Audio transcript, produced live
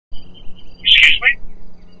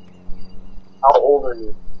How old are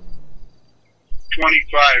you?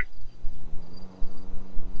 25.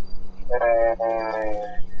 And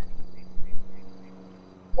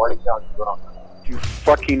what are you telling you wrong? You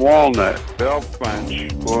fucking walnut. Bell punch.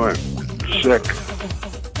 Boy, sick.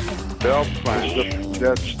 Bell punch.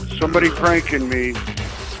 That's somebody pranking me.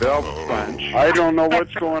 Bell punch. I don't know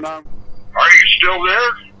what's going on. Are you still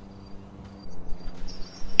there?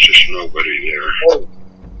 Just nobody there. Hey,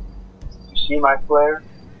 you see my flare?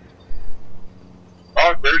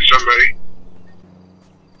 Oh, there's somebody.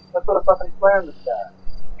 Let's put a fucking flare in the sky.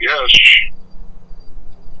 Yes.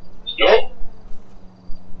 No.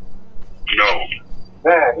 No.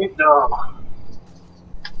 Man, he's dumb.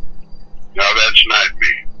 No, that's not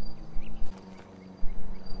me.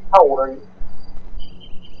 How old are you?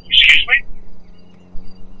 Excuse me?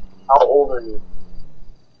 How old are you?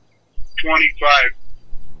 25.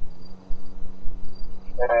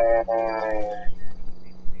 And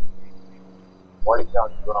what are you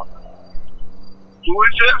telling you wrong? Who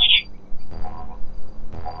is this?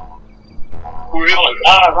 Who is Oh my this?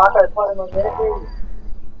 god, why can't I play my name?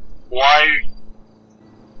 Why?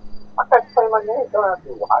 Why can't I play my name? Don't ask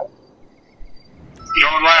me why.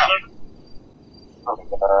 Don't laugh. Oh my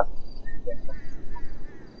god.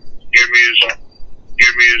 Give me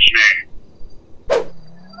his name.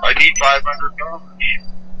 I need $500.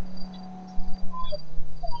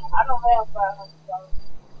 I don't have $500.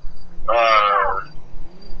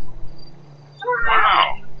 Wow.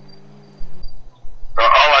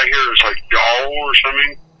 All I hear is like doll or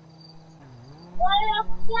something.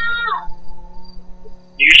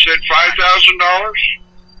 You said $5,000?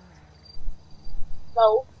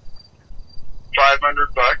 No,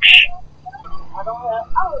 $500? I don't have.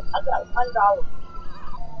 Oh, I got $1.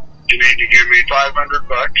 You need to give me $500?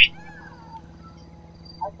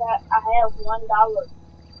 I have $1.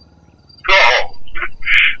 Go.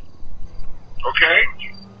 Okay.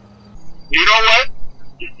 You know what?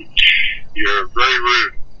 You're very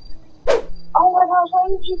rude. Oh my gosh, why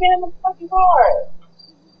did you get in the fucking car?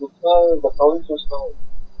 Because the police was going.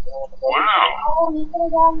 Wow. Oh, you could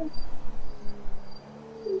have gone the...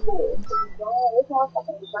 You could have gone. It's not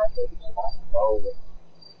fucking distracted. Oh.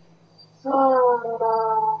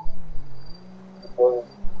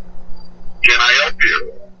 Can I help you?